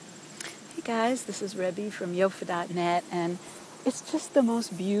Hey guys, this is Rebbe from yofa.net, and it's just the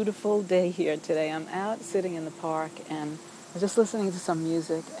most beautiful day here today. I'm out sitting in the park and I'm just listening to some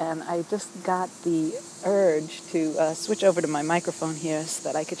music, and I just got the urge to switch over to my microphone here so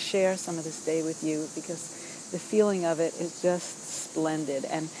that I could share some of this day with you, because the feeling of it is just splendid.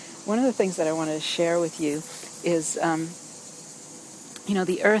 And one of the things that I wanted to share with you is,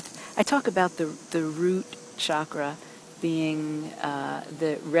 the earth. I talk about the root chakra being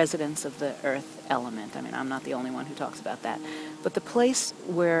the residence of the earth element. I mean, I'm not the only one who talks about that. But the place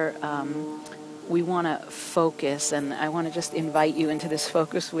where we want to focus, and I want to just invite you into this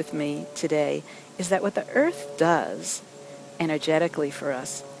focus with me today, is that what the earth does energetically for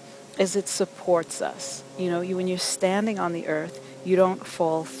us is it supports us. When you're standing on the earth, you don't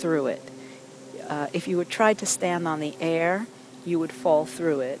fall through it. If you would try to stand on the air, you would fall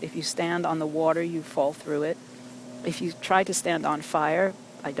through it. If you stand on the water, you fall through it. If you try to stand on fire,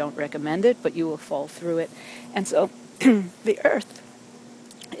 I don't recommend it, but you will fall through it. And so the earth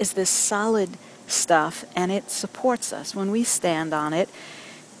is this solid stuff, and it supports us. When we stand on it,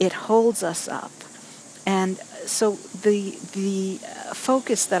 it holds us up. And so the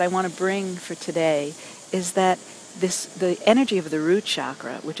focus that I want to bring for today is that the energy of the root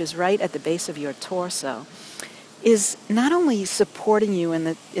chakra, which is right at the base of your torso, is not only supporting you in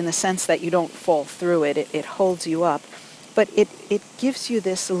the sense that you don't fall through it, it holds you up, but it gives you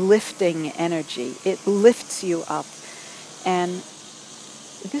this lifting energy. It lifts you up. And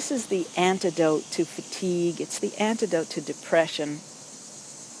this is the antidote to fatigue. It's the antidote to depression.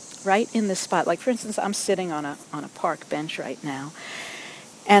 Right in this spot. Like, for instance, I'm sitting on a park bench right now,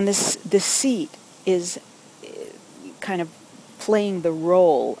 and this seat is kind of playing the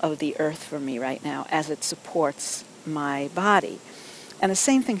role of the earth for me right now as it supports my body. And the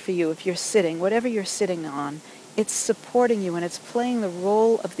same thing for you. If you're sitting, whatever you're sitting on, it's supporting you and it's playing the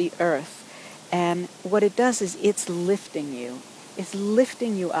role of the earth. And what it does is it's lifting you. It's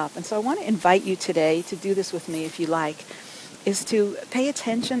lifting you up. And so I want to invite you today to do this with me, if you like, is to pay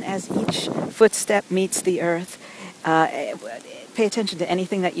attention as each footstep meets the earth. Pay attention to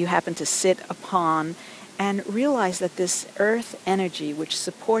anything that you happen to sit upon, and realize that this earth energy, which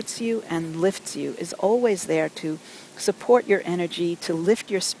supports you and lifts you, is always there to support your energy, to lift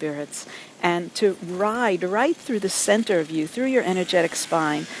your spirits, and to ride right through the center of you, through your energetic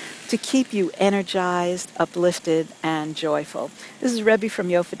spine, to keep you energized, uplifted, and joyful. This is Rebbe from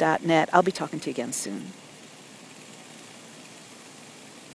yofa.net. I'll be talking to you again soon.